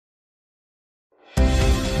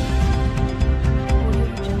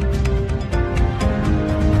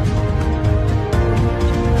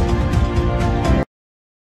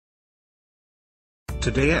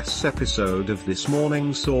Today's episode of This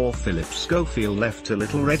Morning saw Phillip Schofield left a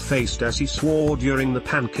little red-faced as he swore during the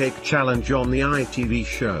pancake challenge on the ITV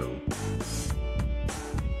show.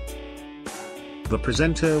 The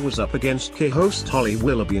presenter was up against co-host Holly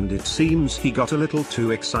Willoughby, and it seems he got a little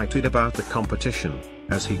too excited about the competition,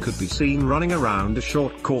 as he could be seen running around a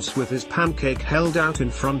short course with his pancake held out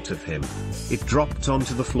in front of him. It dropped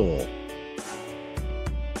onto the floor.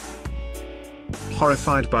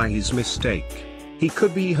 Horrified by his mistake, he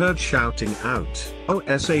could be heard shouting out, "Oh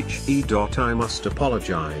SHE. I must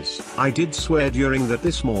apologise. I did swear during that."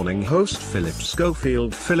 This Morning host Phillip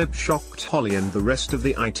Schofield shocked Holly and the rest of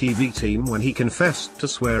the ITV team when he confessed to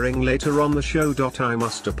swearing later on the show. "I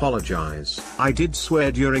must apologise. I did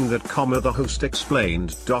swear during that, the host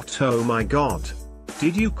explained. "Oh my god.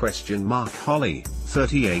 Did you ? Holly,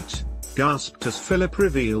 38, gasped as Phillip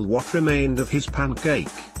revealed what remained of his pancake.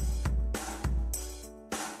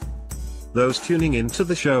 Those tuning into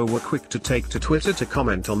the show were quick to take to Twitter to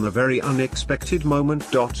comment on the very unexpected moment.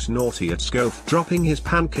 Naughty at Schof dropping his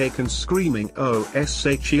pancake and screaming "Oh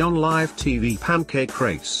SHE" on live TV pancake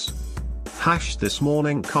race. This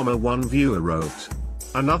morning, one viewer wrote.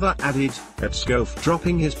 Another added, "At Schof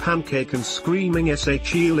dropping his pancake and screaming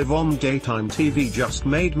SHE live on daytime TV just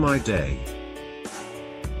made my day.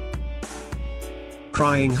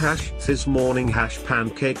 Crying this morning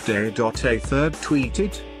pancake day." A third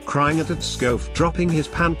tweeted, crying at Schof dropping his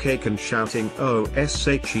pancake and shouting "Oh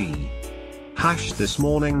SHE." This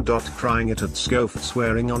morning. Crying at Schof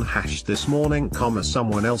swearing on this morning,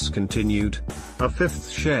 someone else continued. A fifth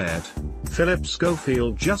shared, "Phillip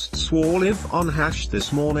Schofield just swore live on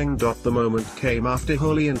this morning." The moment came after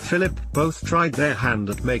Holly and Phillip both tried their hand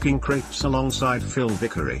at making crepes alongside Phil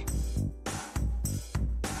Vickery.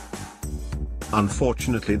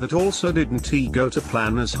 Unfortunately, that also didn't go to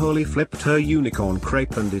plan, as Holly flipped her unicorn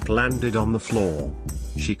crepe and it landed on the floor.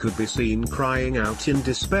 She could be seen crying out in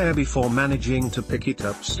despair before managing to pick it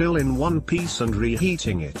up still in one piece and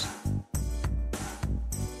reheating it.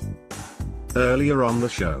 Earlier on the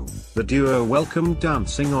show, the duo welcomed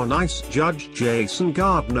Dancing on Ice judge Jason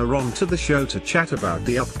Gardner onto the show to chat about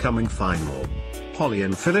the upcoming final. Holly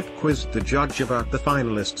and Phillip quizzed the judge about the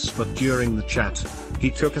finalists, but during the chat,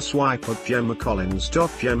 he took a swipe at Gemma Collins.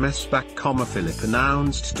 "Gemma's back, Phillip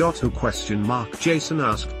announced. Who ? Jason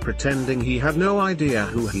asked, pretending he had no idea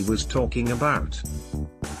who he was talking about.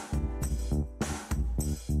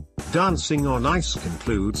 Dancing on Ice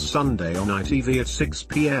concludes Sunday on ITV at 6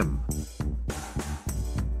 p.m.